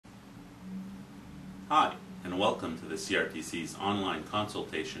Hi, and welcome to the CRTC's online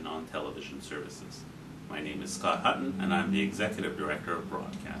consultation on television services. My name is Scott Hutton, and I'm the Executive Director of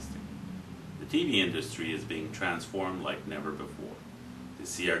Broadcasting. The TV industry is being transformed like never before. The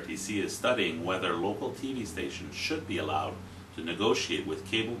CRTC is studying whether local TV stations should be allowed to negotiate with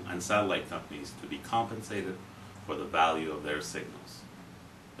cable and satellite companies to be compensated for the value of their signals.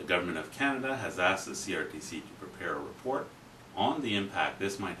 The Government of Canada has asked the CRTC to prepare a report on the impact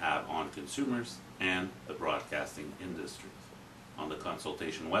this might have on consumers and the broadcasting industry. On the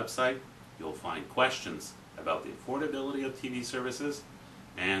consultation website, you'll find questions about the affordability of TV services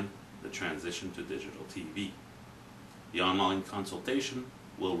and the transition to digital TV. The online consultation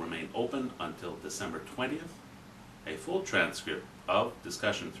will remain open until December 20th. A full transcript of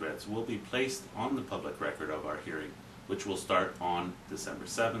discussion threads will be placed on the public record of our hearing, which will start on December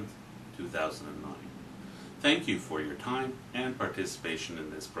 7th, 2009. Thank you for your time and participation in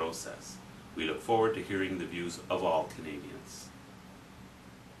this process. We look forward to hearing the views of all Canadians.